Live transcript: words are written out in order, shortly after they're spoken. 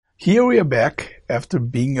Here we are back after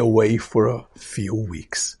being away for a few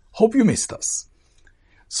weeks. Hope you missed us.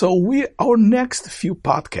 So our next few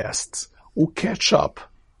podcasts will catch up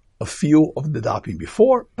a few of the dapim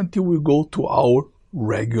before until we go to our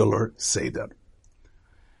regular Seder.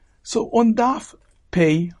 So on Daf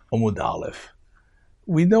Pei Amud Aleph,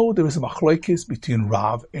 we know there is a machlokes between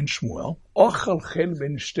Rav and Shmuel.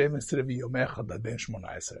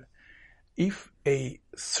 If a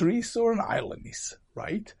Sris or an Islandis,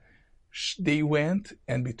 right? They went,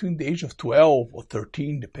 and between the age of 12 or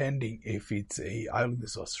 13, depending if it's a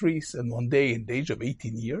Islandis or Sris, and one day in the age of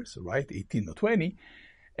 18 years, right, 18 or 20,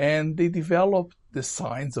 and they developed the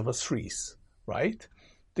signs of a Sris, right?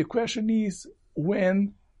 The question is,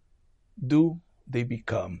 when do they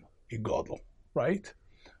become a Godel, right?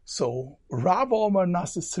 So, Rav Omar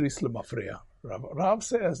Nasa Sris Lemafreya. Rav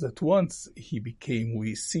says that once he became,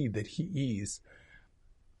 we see that he is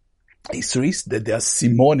a Sris, that there are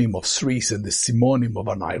simonim of Sris and the simonim of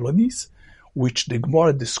an Islandis, which the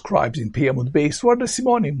Gemara describes in Pei Amud Beis. What are the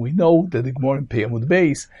simonim? We know that the Gemara in Pei Amud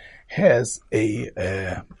Beis has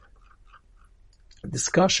a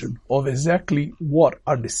discussion of exactly what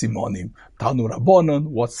are the simonim. Tanu Rabbanan,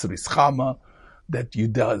 what's Sris Chama,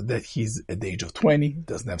 that he's at the age of 20,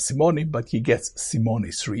 doesn't have simonim, but he gets simoni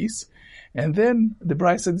Sris. And then the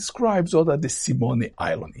Brisa describes what are the simoni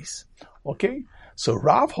Islandis. Okay? So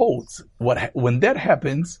Rav holds, when that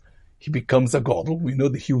happens, he becomes a Godel. We know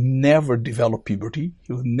that he will never develop puberty.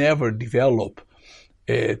 He will never develop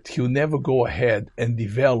it. He will never go ahead and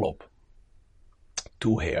develop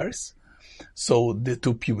two hairs. So the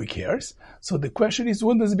two pubic hairs. So the question is,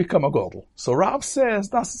 when does he become a Godel? So Rav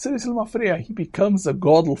says, he becomes a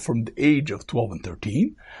Godel from the age of 12 and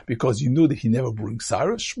 13, because you knew that he never brings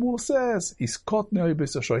Cyrus. Shmuel says, he's a Kotni,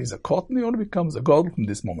 he only becomes a Godel from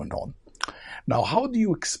this moment on. Now, how do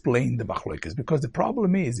you explain the machlokes? Because the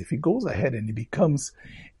problem is, if he goes ahead and he becomes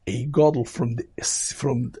a Godel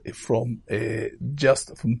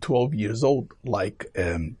just from 12 years old, like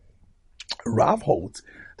Rav holds,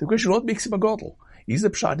 the question, what makes him a Godel? Is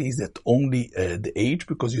the pshat is that only the age?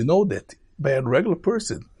 Because you know that by a regular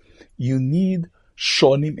person, you need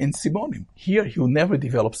shonim and simonim. Here, he will never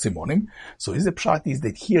develop simonim. So is the pshat is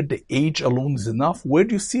that here the age alone is enough? Where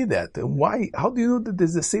do you see that? And why? How do you know that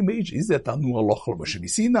there's the same age? Is that anu aloch Moshe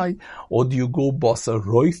Sinai, or do you go basa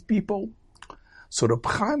roif people? So the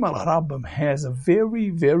Chaim al-Rambam has a very,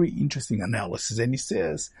 very interesting analysis, and he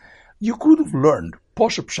says, you could have learned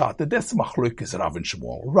Posha Pshat, that's machlokes Rav and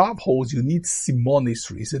Shmuel. Rav holds you need simoni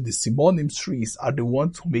Sris, and the simonim Sris are the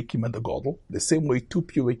ones who make him a Godel, the same way two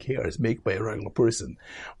pubic hairs make by a regular person,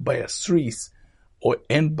 by a Sris,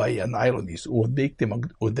 and by an Islandis, what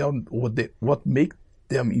make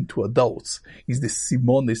them into adults is the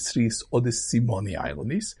simoni Sris or the simoni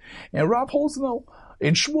Islandis. And Rav holds no.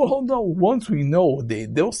 And Shmuel holds no. Once we know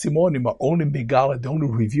those simonim are only megala, they only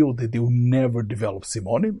reveal that they will never develop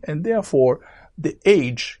simonim, and therefore the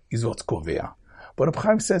age is what's kovea. But Reb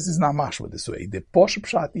Chaim says it's not mashma this way. The posh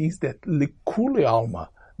pshat is that lekule alma,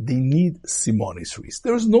 they need simoni Sris.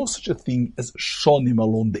 There is no such a thing as shonim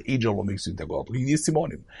alone, the age alone makes you the God. You need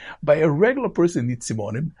simonim. By a regular person, you need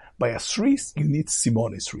simonim. By a Sris, you need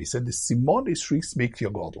simoni Sris. And the simoni Sris make you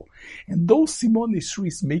a Godel. And those simoni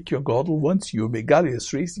Sris make you a Godel. Once you're Megali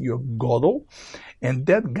Sris, you're Godel. And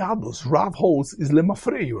that Godel, Rav holds, is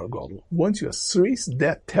Lemafrei, you're a Godel. Once you're a Sris,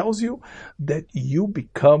 that tells you that you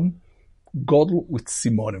become Godel with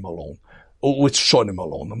simonim alone. Or with shonim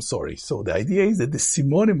alone, I'm sorry. So the idea is that the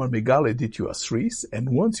simonim are megale that you are Sris, and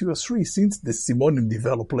once you are Sris, since the simonim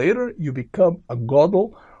develop later, you become a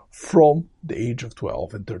Godel from the age of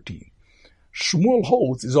 12 and 13. Shmuel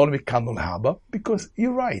holds is only Kanul Haba, because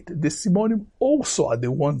you're right, the simonim also are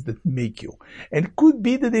the ones that make you. And it could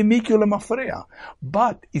be that they make you Lemafreya,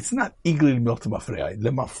 but it's not Iglil Milta Mafreya.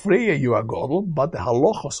 Lemafreya you are Godel, but the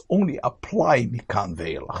halachos only apply Mikan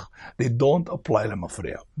Ve'elach. They don't apply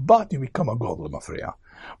Lemafreya, but you become a Godel Lemafreya.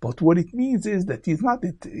 But what it means is that it's not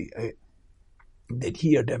that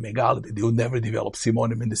here they're megal, they will never develop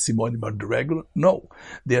simonim, and the simonim are the regular. No,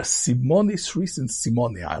 they are simoni Sris and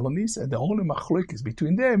simoni Islandis, and the only machlokes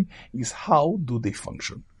between them is how do they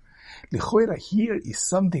function. L'choira here is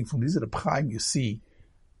something from this Reb Chaim, you see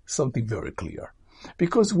something very clear.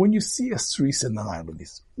 Because when you see a Sris and an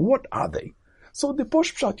Islandis, what are they? So the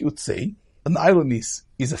Posh Pshat would say, an Islandis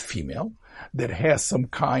is a female that has some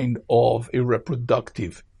kind of a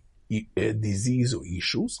reproductive disease or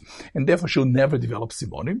issues, and therefore she'll never develop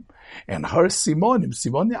simonim. And her simony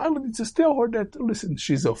Ailonins tell her that, listen,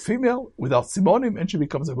 she's a female without simonim, and she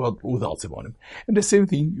becomes a god without simonim. And the same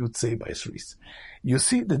thing you'd say by Sris. You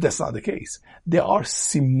see that that's not the case. There are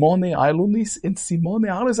Simone Ailonis, and Simone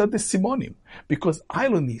Ailonis are the Simonim, because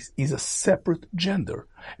Ailonis is a separate gender,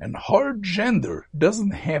 and her gender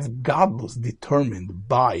doesn't have godless determined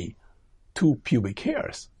by 2 pubic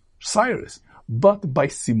hairs, Cyrus, but by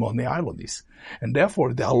Simone Ailonis. And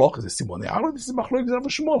therefore, the halach is the Simone Ailonis, is Machlokes Rav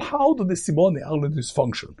Shmuel. How do the Simone Ailonis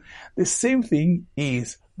function? The same thing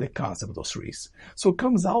is the concept of Sris. So it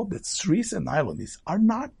comes out that Sris and Ailonis are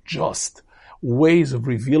not just ways of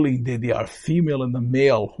revealing that they are female and a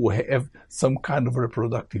male who have some kind of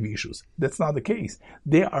reproductive issues. That's not the case.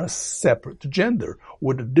 They are a separate gender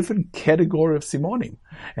with a different category of simonim.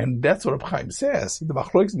 And that's what Reb Chaim says, the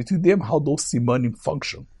machlokes between them, how those simonim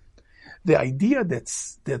function. The idea that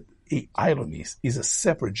a Ailonis is a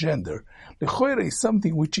separate gender, the Choyre is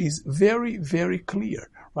something which is very, very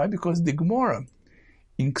clear, right? Because the Gemara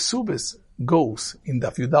in Ksubis goes in the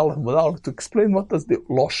Yudal and Mudal to explain what does the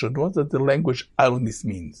Loshen, what does the language Ailonis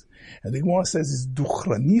means. And the Gemara says it's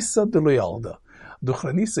Duchranisa de Loyalda.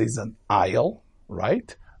 Duchranisa is an isle,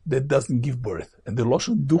 right, that doesn't give birth. And the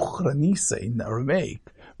Loshen Duchranisa in Aramaic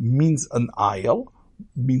means an isle,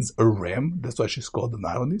 means a ram. That's why she's called an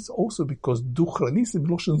Ailonis. Also because Duchranis in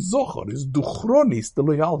Loshen Zohar is Duchronis de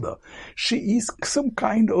Loyalda. She is some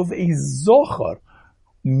kind of a Zohar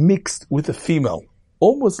mixed with a female.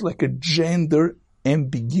 Almost like a gender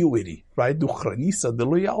ambiguity, right? Duchranisa de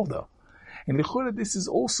Loyalda. And Lechora, this is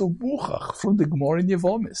also Muchach from the Gemara in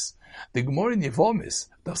Yevomis. The Gemara in Yevomis,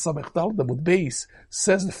 the Samechdal Damud Beis,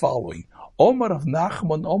 says the following: Omar Rav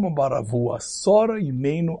Nachman, Omar bar Avua, Sora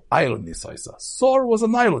Yimenu Ailonis. Sora was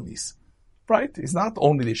an Ailonis, right? It's not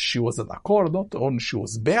only that she was an Akor, not only she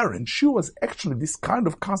was barren, she was actually this kind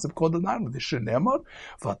of concept called an Ailonis. Shenemar,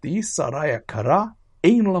 Vati Saraya Kara,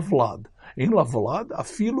 Ein La Vlad. Ein La Vlad,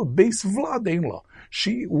 afilu beis Vlad ein la.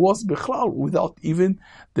 She was Bechlal without even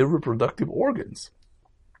the reproductive organs,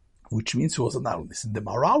 which means she was an Ailonis. And the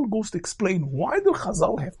Maral goes to explain why do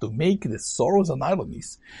Chazal have to make the Sora was an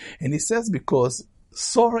Ailonis. And he says because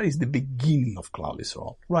Sora is the beginning of Klal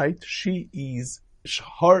Yisrael, right? She is,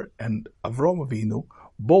 her and Avram Avinu,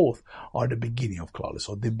 both are the beginning of Klal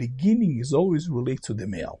Yisrael. The beginning is always related to the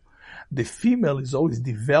male. The female is always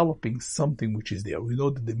developing something which is there. We know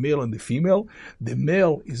that the male and the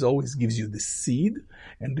male is always gives you the seed,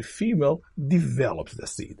 and the female develops the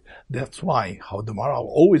seed. That's why how the Maral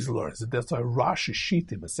always learns. That's why Rashi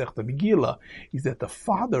Shita Masechta Megillah is that the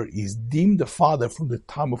father is deemed the father from the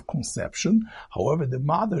time of conception. However, the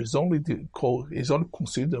mother is only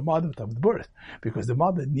considered the mother at the time of birth, because the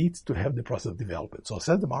mother needs to have the process of development. So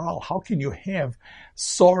says the Maral, how can you have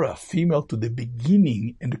Sora female to the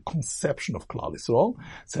beginning and the conception of Klal Yisrael?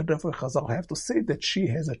 So therefore Chazal have to say that she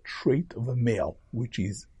has a trait of a male, which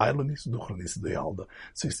is Ailonis Duchranis Doyalda.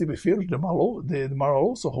 So you see, the Maral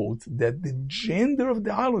also holds that the gender of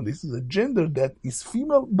the Ailonis is a gender that is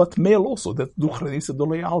female but male also, that's Duchranis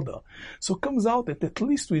Doyalda. So it comes out that at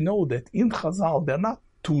least we know that in Chazal they're not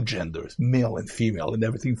 2 genders, male and female, and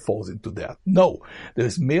everything falls into that. No,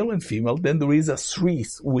 there's male and female, then there is a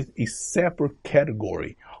Sris with a separate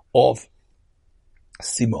category of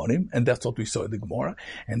Simonim, and that's what we saw in the Gemara.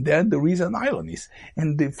 And then there is an Ailonis.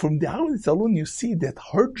 And from the Ailonis alone, you see that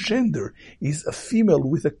her gender is a female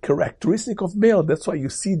with a characteristic of male. That's why you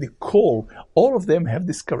see the Kol, all of them have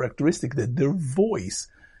this characteristic that their voice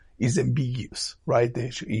is ambiguous, right?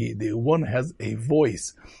 The one has a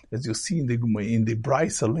voice, as you see in the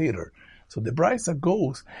Brisa later. So the Brisa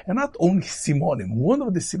goes, and not only Simonim. One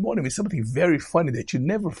of the Simonim is something very funny that you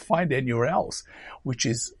never find anywhere else, which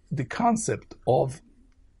is the concept of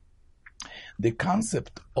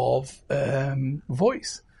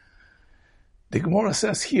voice. The Gemara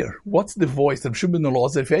says here, what's the voice?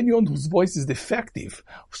 If anyone whose voice is defective,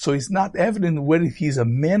 so it's not evident whether he's a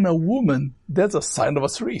man or woman, that's a sign of a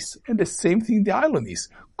Sris. And the same thing the Ailonis.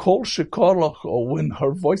 Kol shekorach, or when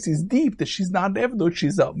her voice is deep, that she's not evident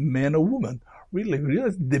she's a man or woman. Really,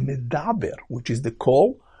 the Medaber, which is the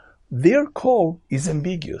call, their call is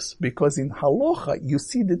ambiguous, because in Halacha, you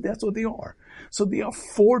see that that's what they are. So there are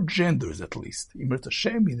 4 genders at least. In Mirta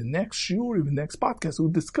Shem, in the next shiur, in the next podcast, we'll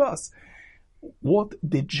discuss what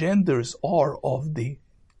the genders are of the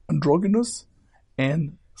androgynous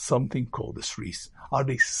and something called the Sris. Are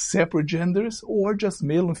they separate genders or just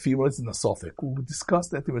male and female in a Sophic? We will discuss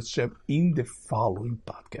that in the following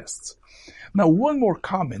podcasts. Now, one more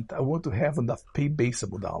comment I want to have on Daf Pei Beis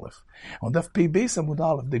Amud Aleph. On Daf Pei Beis Amud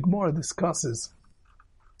Aleph, the Gemara discusses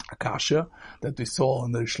Akasha that we saw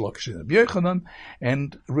in the Rish Lakish and Rabbi Yochanan,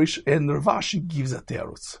 and Rav Ashi gives a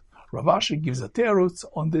terutz. Rav Ashi gives a terutz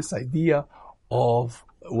on this idea of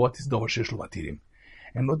what is Davar Sheish Lo Matirim.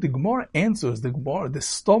 And what the Gemara answers, the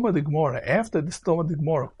Stoma the Gemara, after the Stoma the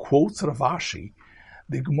Gemara quotes Rav Ashi,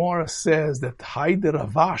 the Gemara says that Haide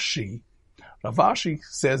Rav Ashi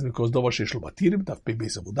says because Davar Sheish Lo Matirim, Taf Pei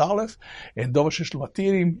Beis Amud Aleph, and Davar Sheish Lo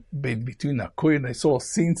Matirim, between a kohen and a soul,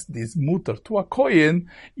 since this mutter to a kohen,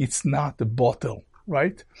 it's not a bottle,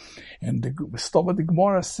 right? And the Stoma the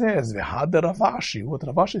Gemara says, V'hada Rav Ashi, what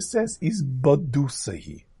Rav Ashi says is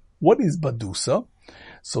Badusa. What is Badusa?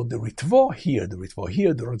 So the Ritva here, the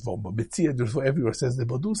Ritva Betzia, the Ritva everywhere says the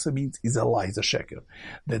Badusa means is a lie, is a sheker.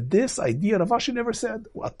 That this idea Rav Ashi never said,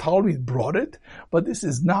 a Talmud brought it, but this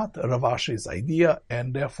is not Rav Ashi's idea,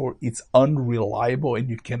 and therefore it's unreliable and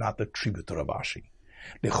you cannot attribute to Rav Ashi.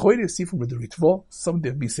 The Choyre see from the Ritva, something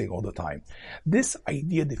they've been saying all the time. This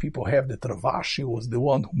idea that people have that Rav Ashi was the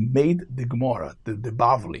one who made the Gemara, the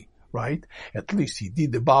Bavli, right? At least he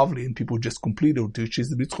did the Bavli and people just completed, which is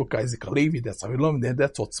the Yitzchok Isaac Halevi, that's how we learn, and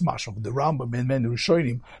that's what smash of the Rambam and men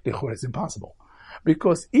Rishonim, the Choyre is impossible.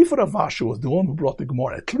 Because if Rav Ashi was the one who brought the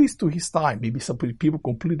Gemara, at least to his time, maybe some people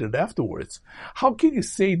completed afterwards, how can you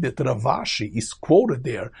say that Rav Ashi is quoted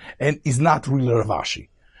there and is not really Rav Ashi?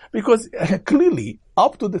 Because clearly,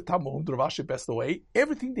 up to the time of Rav Ashi passed away,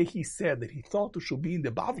 everything that he said that he thought should be in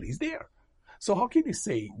the Bavli is there. So how can you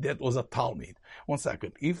say that was a Talmud? One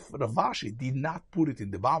second. If Rav Ashi did not put it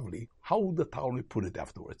in the Bavli, how would the Talmud put it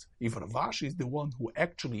afterwards? If Rav Ashi is the one who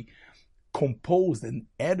actually composed and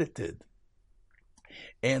edited,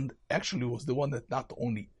 and actually was the one that not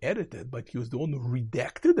only edited, but he was the one who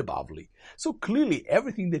redacted the Bavli. So clearly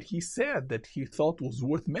everything that he said that he thought was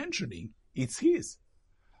worth mentioning, it's his.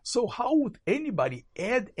 So how would anybody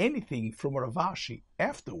add anything from Rav Ashi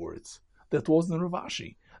afterwards that wasn't Rav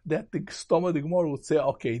Ashi? That the Stoma the Gemara would say,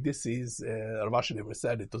 okay, this is, Rav Ashi never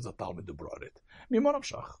said it was a Talmud who brought it. Mimon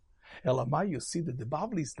Shach. Elamai, you see that the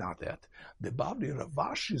Bavli is not that. The Bavli, Rav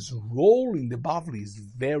Ashi's role in the Bavli is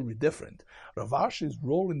very different. Rav Ashi's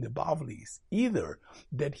role in the Bavli is either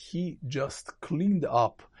that he just cleaned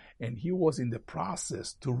up and he was in the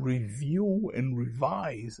process to review and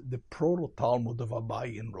revise the proto-Talmud of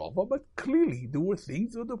Abai and Rava, but clearly there were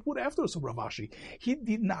things that were put after of Rav Ashi. He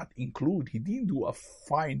did not include, he didn't do a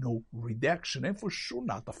final redaction, and for sure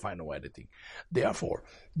not a final editing. Therefore,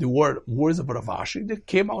 there were words of Rav Ashi that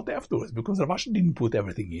came out afterwards, because Rav Ashi didn't put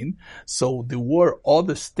everything in, so there were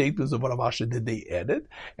other statements of Rav Ashi that they added,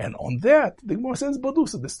 and on that, the Gemara says,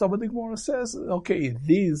 Badusa, the stuff of the Gemara says, okay,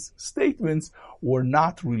 these statements were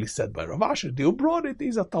not really said by Rav Ashi. They brought it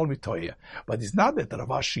is a Talmud Toya. But it's not that Rav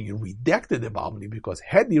Ashi redacted the Bavli, because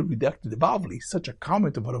had he redacted the Bavli, such a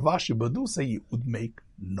comment of Rav Ashi Badusa would make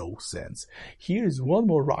no sense. Here is one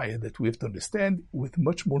more raya that we have to understand with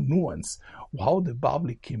much more nuance, how the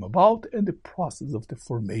Bavli came about and the process of the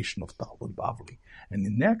formation of Talmud Bavli. And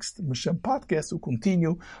in the next Mishem podcast, we'll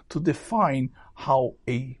continue to define how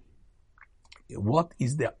what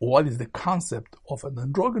is the concept of an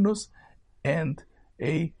androgynous and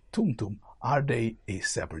a tumtum. Are they a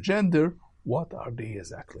separate gender? What are they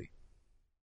exactly?